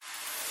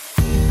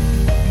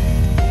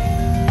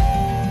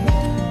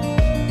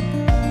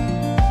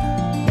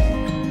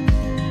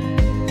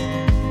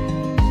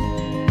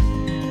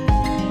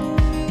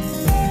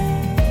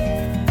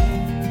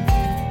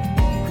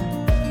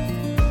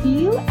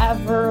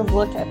ever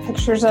look at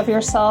pictures of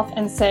yourself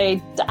and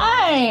say,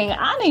 dang,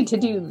 I need to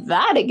do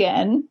that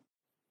again?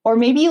 Or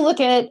maybe you look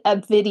at a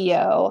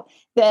video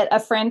that a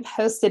friend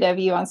posted of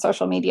you on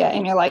social media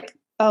and you're like,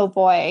 oh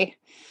boy,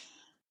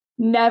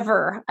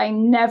 I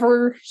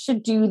never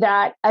should do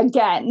that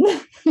again.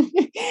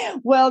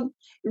 Well,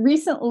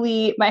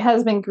 recently my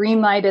husband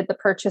greenlighted the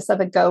purchase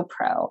of a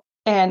GoPro.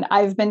 And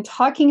I've been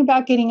talking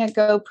about getting a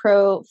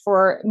GoPro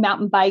for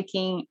mountain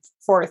biking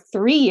for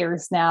 3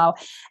 years now.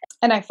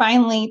 And I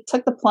finally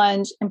took the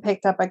plunge and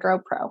picked up a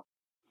GoPro.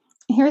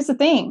 Here's the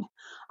thing.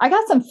 I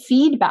got some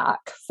feedback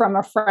from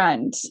a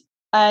friend,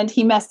 and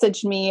he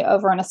messaged me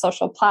over on a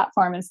social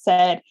platform and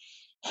said,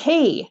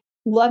 hey,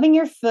 loving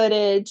your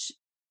footage,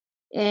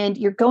 and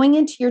you're going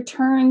into your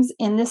turns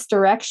in this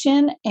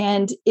direction.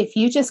 And if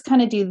you just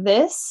kind of do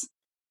this,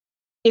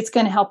 it's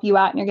going to help you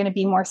out and you're going to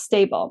be more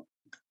stable.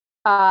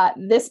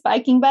 This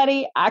biking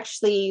buddy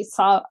actually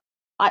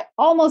I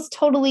almost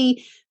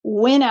totally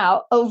went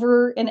out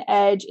over an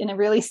edge in a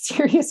really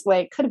serious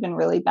way. It could have been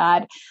really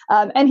bad.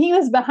 And he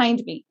was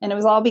behind me. And it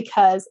was all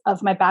because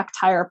of my back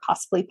tire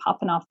possibly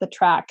popping off the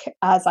track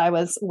as I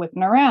was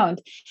whipping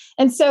around.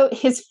 And so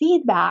his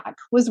feedback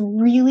was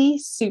really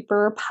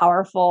super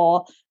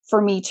powerful for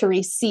me to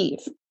receive.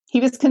 He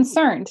was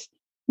concerned.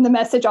 The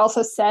message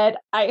also said,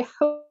 I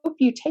hope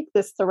you take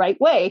this the right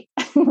way,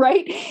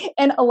 right?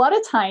 And a lot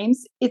of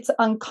times it's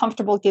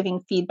uncomfortable giving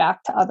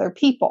feedback to other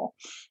people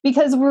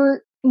because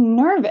we're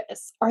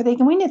nervous. Are they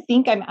going to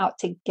think I'm out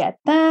to get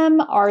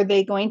them? Are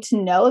they going to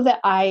know that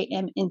I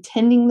am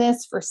intending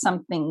this for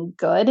something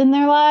good in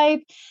their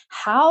life?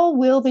 How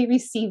will they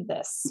receive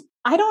this?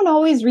 I don't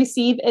always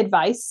receive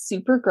advice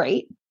super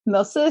great.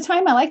 Most of the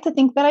time, I like to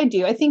think that I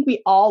do. I think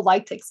we all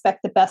like to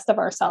expect the best of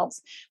ourselves.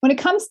 When it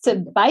comes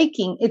to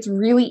biking, it's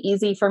really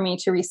easy for me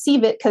to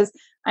receive it because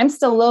I'm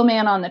still low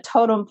man on the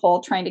totem pole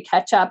trying to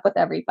catch up with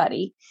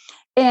everybody.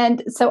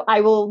 And so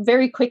I will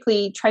very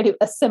quickly try to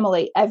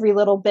assimilate every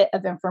little bit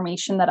of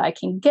information that I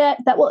can get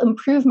that will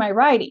improve my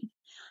riding.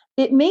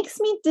 It makes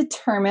me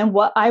determine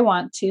what I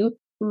want to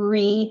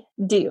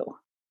redo.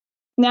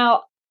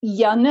 Now,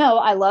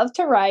 I love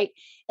to write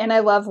and I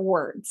love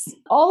words.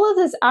 All of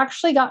this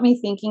actually got me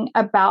thinking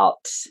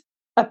about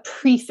a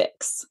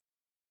prefix.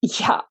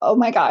 Yeah. Oh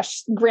my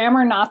gosh.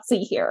 Grammar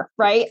Nazi here,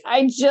 right?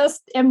 I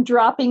just am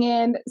dropping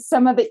in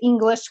some of the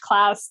English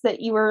class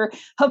that you were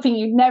hoping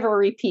you'd never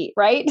repeat,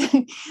 right?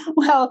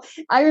 Well,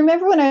 I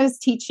remember when I was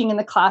teaching in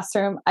the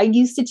classroom, I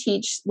used to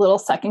teach little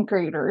second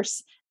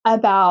graders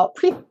about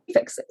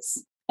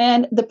prefixes.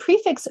 And the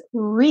prefix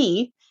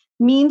re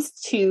means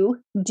to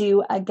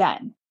do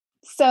again.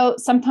 So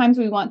sometimes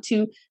we want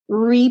to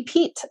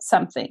repeat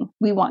something.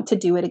 We want to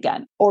do it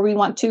again. Or we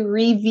want to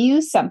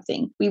review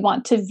something. We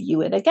want to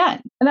view it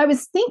again. And I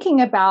was thinking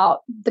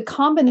about the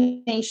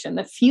combination,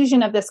 the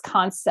fusion of this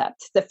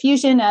concept, the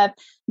fusion of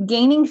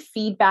gaining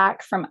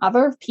feedback from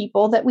other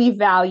people that we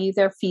value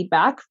their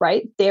feedback,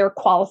 right? They're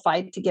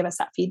qualified to give us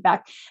that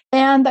feedback.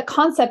 And the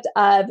concept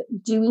of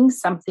doing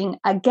something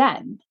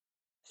again.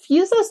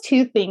 Fuse those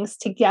two things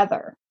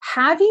together.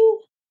 Have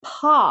you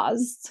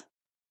paused?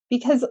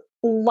 Because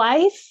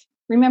life,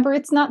 remember,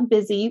 it's not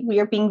busy. We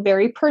are being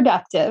very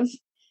productive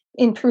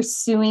in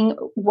pursuing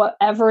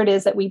whatever it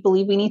is that we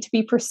believe we need to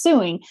be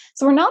pursuing.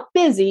 So we're not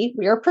busy.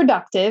 We are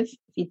productive.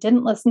 If you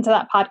didn't listen to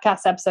that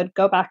podcast episode,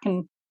 go back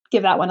and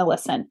give that one a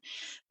listen.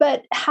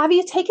 But have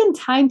you taken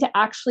time to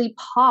actually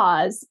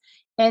pause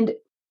and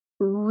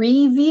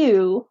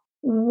review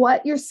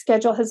what your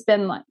schedule has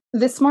been like?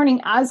 This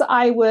morning, as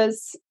I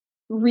was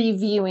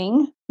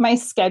reviewing my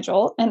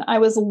schedule and I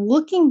was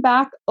looking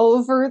back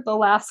over the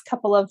last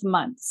couple of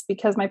months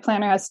because my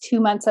planner has 2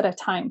 months at a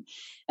time.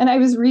 And I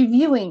was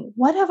reviewing,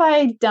 what have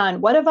I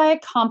done? What have I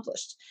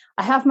accomplished?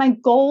 I have my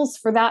goals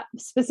for that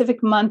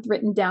specific month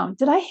written down.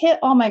 Did I hit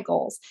all my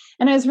goals?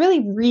 And I was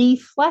really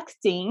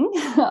reflecting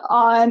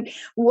on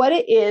what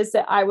it is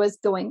that I was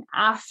going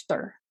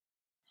after.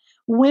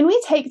 When we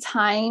take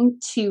time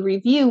to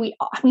review, we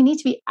need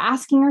to be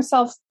asking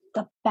ourselves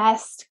the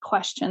best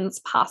questions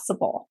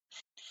possible.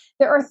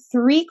 There are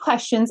 3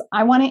 questions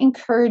I want to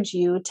encourage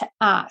you to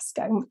ask.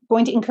 I'm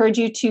going to encourage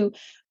you to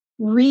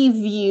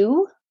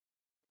review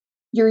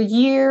your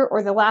year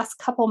or the last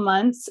couple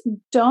months.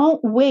 Don't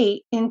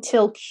wait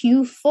until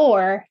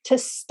Q4 to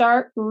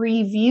start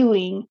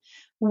reviewing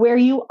where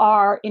you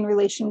are in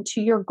relation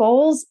to your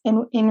goals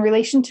and in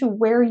relation to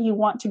where you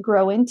want to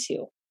grow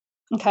into.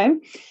 Okay.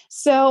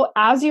 So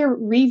as you're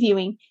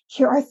reviewing,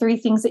 here are 3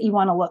 things that you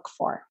want to look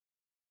for.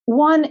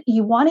 1,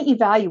 you want to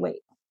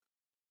evaluate.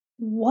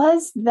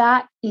 Was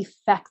that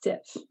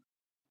effective?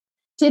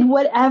 Did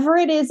whatever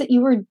it is that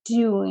you were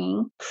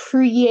doing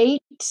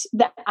create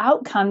the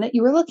outcome that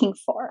you were looking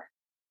for?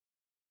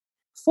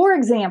 For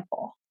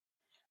example,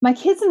 my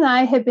kids and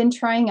I have been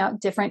trying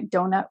out different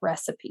donut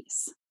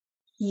recipes.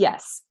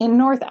 Yes, in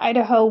North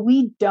Idaho,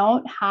 we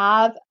don't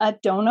have a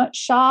donut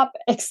shop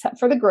except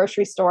for the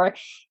grocery store.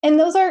 And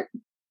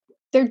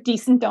they're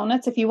decent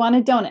donuts if you want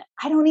a donut.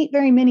 I don't eat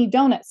very many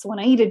donuts. So when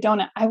I eat a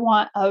donut, I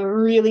want a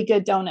really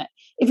good donut.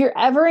 If you're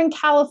ever in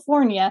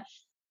California,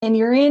 and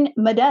you're in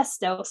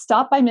Modesto,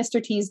 stop by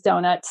Mr. T's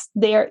Donuts.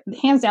 They are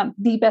hands down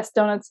the best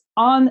donuts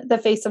on the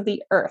face of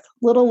the earth.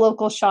 Little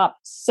local shop,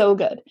 so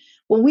good.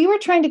 Well, we were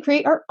trying to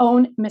create our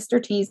own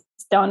Mr. T's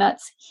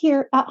Donuts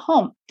here at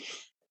home.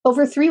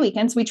 Over 3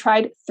 weekends, we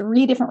tried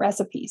 3 different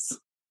recipes.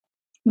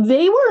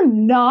 They were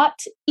not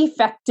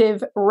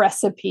effective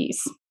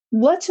recipes.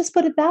 Let's just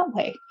put it that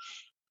way.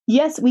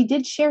 Yes, we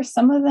did share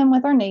some of them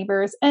with our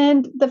neighbors,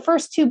 and the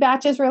first 2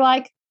 batches were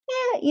like,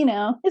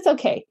 it's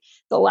okay.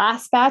 The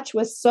last batch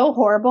was so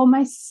horrible,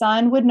 my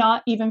son would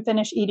not even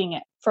finish eating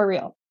it, for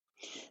real.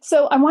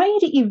 So I want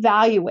you to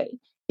evaluate,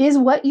 is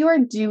what you are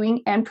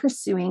doing and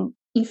pursuing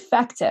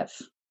effective?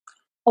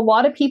 A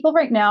lot of people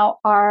right now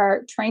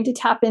are trying to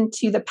tap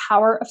into the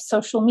power of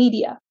social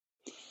media,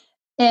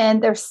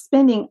 and they're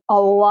spending a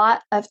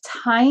lot of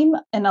time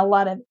and a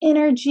lot of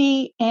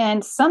energy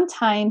and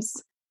sometimes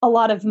a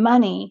lot of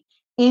money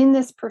in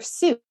this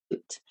pursuit.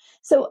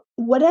 So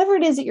whatever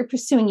it is that you're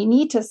pursuing, you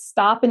need to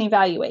stop and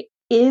evaluate.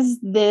 Is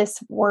this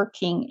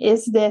working?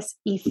 Is this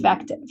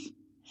effective?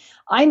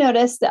 I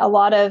noticed that a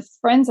lot of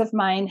friends of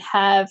mine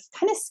have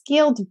kind of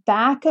scaled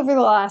back over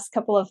the last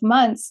couple of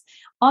months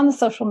on the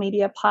social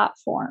media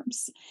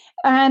platforms.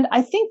 And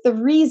I think the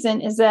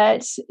reason is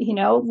that,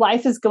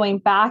 life is going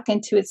back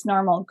into its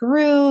normal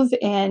groove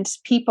and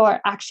people are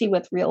actually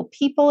with real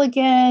people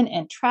again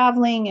and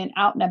traveling and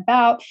out and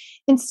about.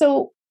 And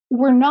so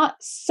we're not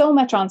so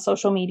much on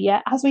social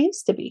media as we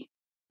used to be.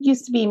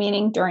 Used to be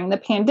meaning during the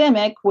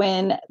pandemic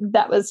when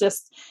that was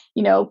just,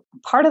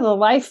 part of the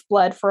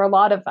lifeblood for a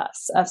lot of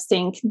us of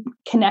staying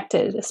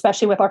connected,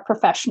 especially with our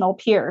professional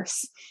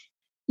peers.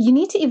 You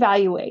need to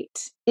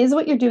evaluate, is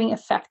what you're doing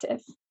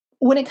effective?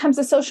 When it comes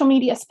to social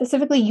media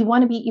specifically, you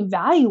want to be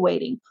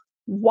evaluating,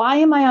 why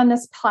am I on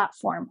this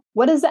platform?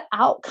 What is the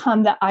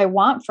outcome that I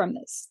want from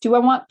this? Do I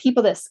want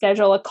people to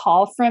schedule a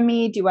call from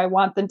me? Do I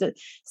want them to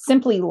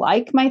simply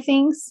like my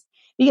things?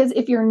 Because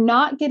if you're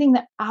not getting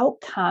the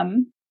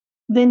outcome,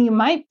 then you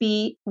might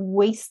be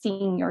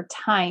wasting your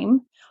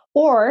time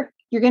or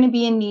you're going to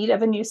be in need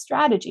of a new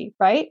strategy,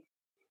 right?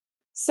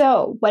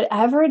 So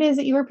whatever it is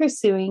that you are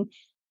pursuing,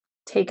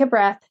 take a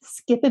breath,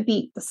 skip a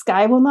beat. The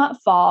sky will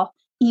not fall.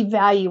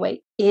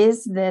 Evaluate,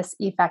 is this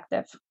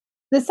effective?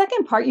 The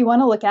second part you want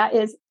to look at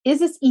is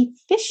this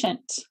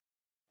efficient?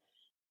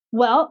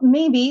 Well,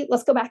 maybe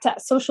let's go back to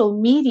that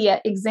social media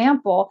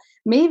example.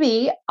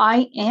 Maybe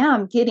I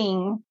am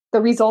getting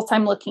the results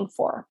I'm looking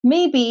for.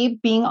 Maybe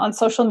being on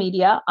social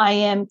media, I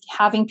am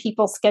having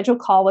people schedule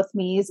call with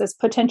me as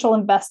potential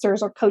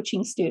investors or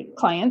coaching student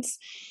clients.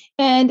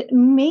 And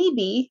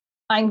maybe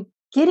I'm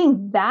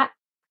getting that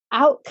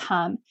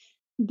outcome,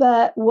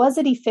 but was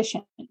it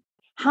efficient?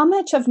 How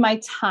much of my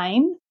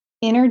time,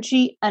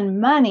 energy, and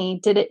money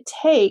did it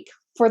take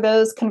for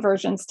those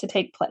conversions to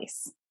take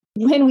place?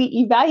 When we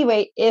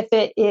evaluate if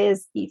it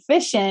is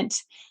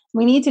efficient,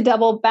 we need to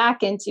double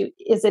back into,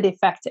 is it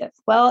effective?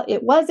 Well,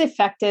 it was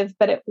effective,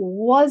 but it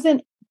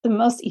wasn't the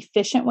most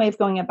efficient way of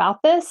going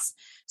about this.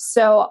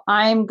 So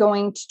I'm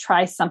going to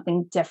try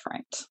something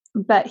different.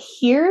 But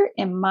here,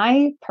 in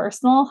my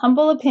personal,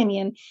 humble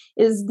opinion,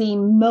 is the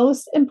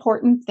most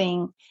important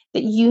thing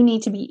that you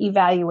need to be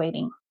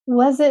evaluating.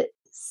 Was it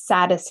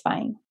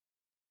satisfying?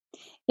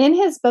 In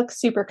his book,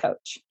 Super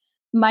Coach,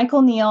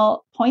 Michael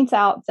Neal points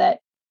out that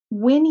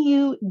when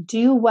you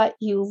do what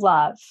you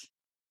love,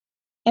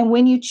 and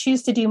when you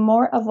choose to do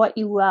more of what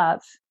you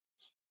love,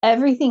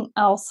 everything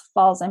else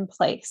falls in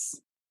place.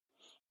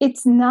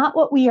 It's not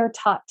what we are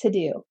taught to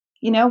do.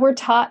 We're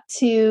taught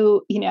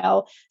to,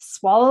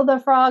 swallow the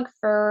frog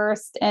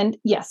first. And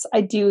yes, I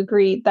do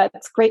agree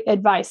that's great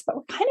advice, but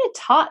we're kind of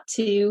taught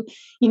to,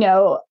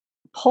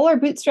 pull our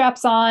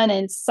bootstraps on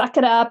and suck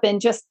it up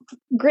and just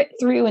grit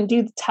through and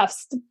do the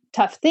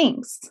tough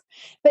things.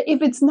 But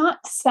if it's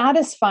not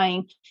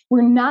satisfying,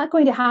 we're not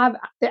going to have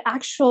the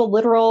actual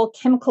literal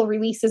chemical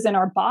releases in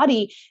our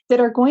body that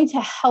are going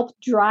to help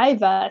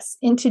drive us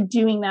into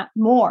doing that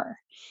more.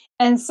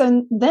 And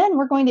so then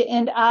we're going to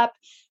end up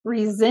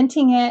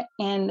resenting it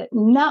and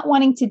not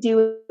wanting to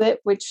do it,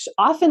 which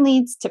often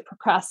leads to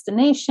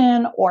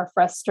procrastination or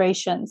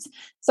frustrations.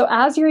 So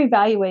as you're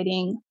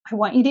evaluating, I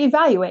want you to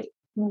evaluate,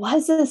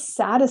 was this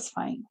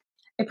satisfying?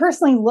 I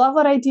personally love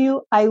what I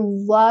do. I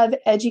love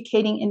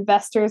educating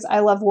investors. I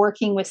love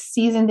working with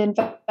seasoned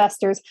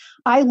investors.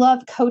 I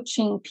love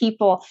coaching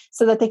people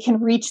so that they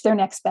can reach their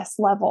next best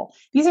level.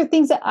 These are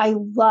things that I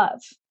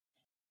love.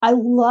 I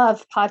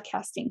love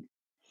podcasting.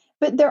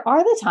 But there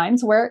are the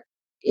times where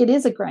it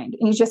is a grind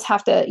and you just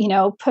have to,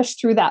 push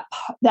through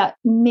that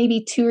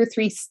maybe 2 or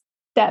 3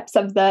 steps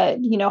of the,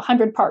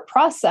 100-part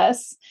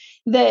process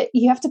that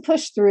you have to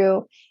push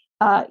through,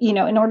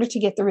 in order to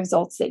get the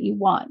results that you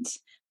want.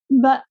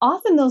 But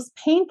often those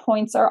pain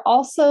points are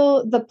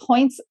also the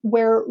points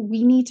where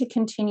we need to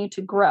continue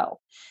to grow.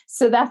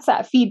 So that's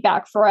that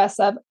feedback for us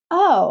of,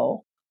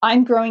 oh,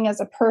 I'm growing as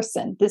a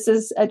person. This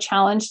is a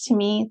challenge to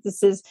me.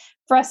 This is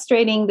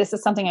frustrating. This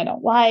is something I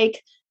don't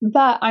like,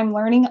 but I'm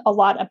learning a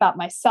lot about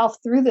myself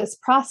through this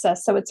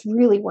process. So it's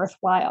really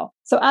worthwhile.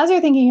 So as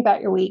you're thinking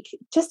about your week,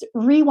 just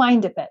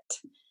rewind a bit.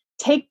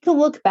 Take a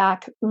look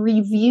back,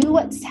 review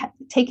what's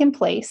taken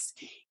place,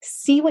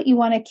 see what you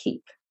want to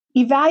keep,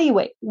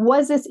 evaluate.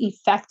 Was this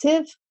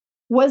effective?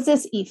 Was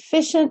this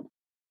efficient?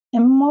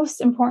 And most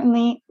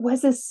importantly,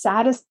 was this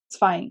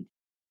satisfying?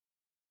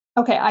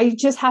 Okay, I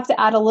just have to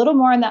add a little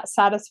more on that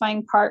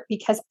satisfying part,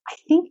 because I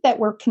think that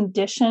we're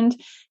conditioned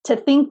to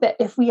think that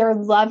if we are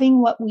loving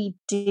what we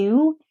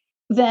do,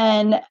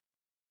 then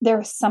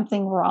there's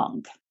something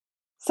wrong.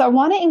 So I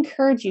want to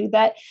encourage you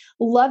that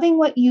loving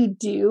what you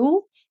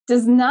do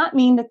does not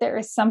mean that there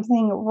is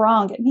something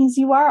wrong. It means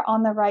you are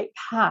on the right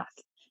path.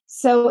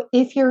 So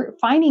if you're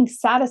finding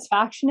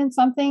satisfaction in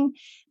something,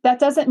 that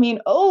doesn't mean,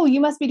 oh,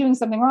 you must be doing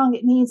something wrong.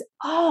 It means,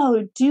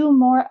 oh, do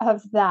more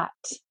of that.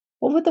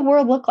 What would the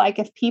world look like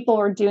if people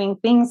were doing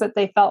things that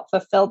they felt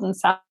fulfilled and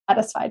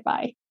satisfied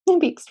by? It'd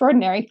be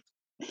extraordinary.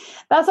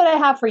 That's what I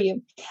have for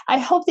you. I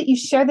hope that you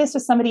share this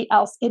with somebody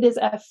else. It is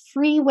a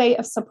free way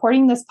of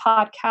supporting this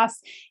podcast.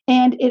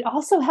 And it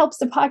also helps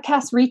the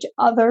podcast reach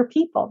other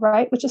people,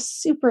 right? Which is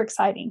super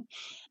exciting.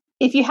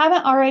 If you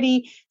haven't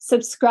already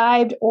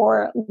subscribed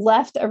or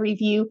left a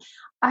review,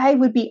 I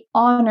would be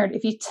honored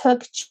if you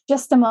took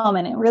just a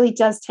moment. It really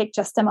does take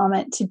just a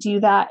moment to do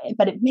that,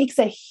 but it makes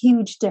a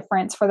huge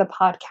difference for the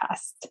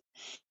podcast.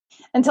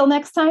 Until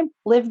next time,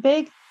 live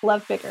big,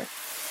 love bigger.